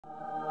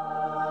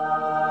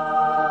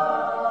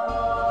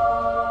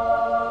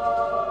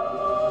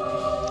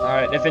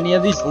Alright, if any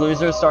of these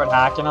losers start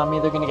hacking on me,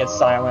 they're gonna get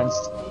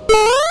silenced.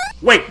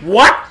 Wait,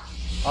 what?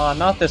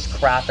 Not this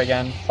crap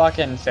again.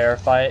 Fucking fair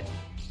fight.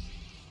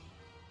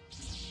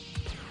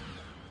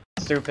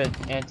 Stupid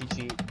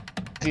anti-cheat.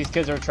 These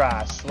kids are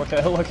trash. Look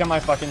at my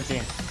fucking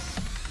team.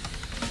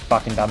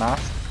 Fucking dumbass.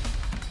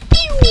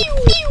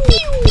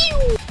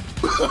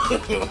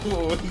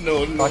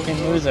 No.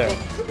 Fucking loser.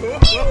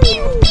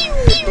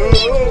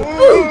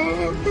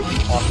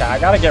 Okay, I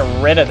gotta get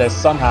rid of this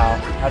somehow.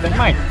 I think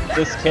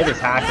this kid is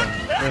hacking.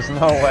 There's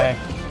no way.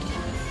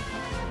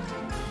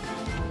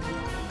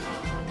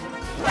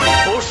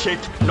 Oh shit,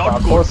 not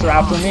Of course they're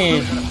after me.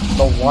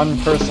 The one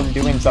person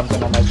doing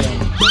something on my team.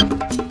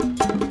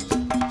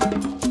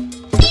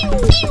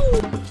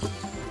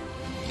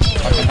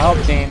 Fucking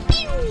help, team.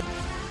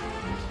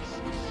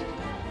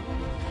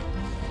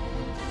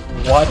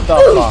 What the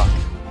fuck?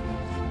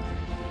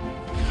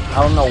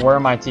 I don't know where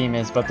my team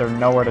is, but they're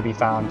nowhere to be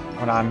found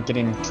when I'm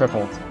getting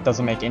tripled.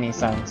 Doesn't make any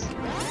sense.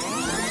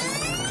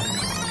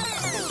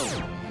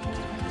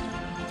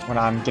 When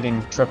I'm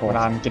getting tripled. When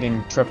I'm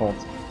getting tripled.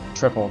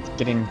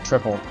 Getting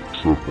tripled.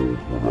 When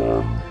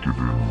I'm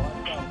getting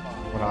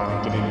When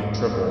I'm getting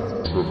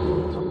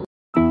tripled.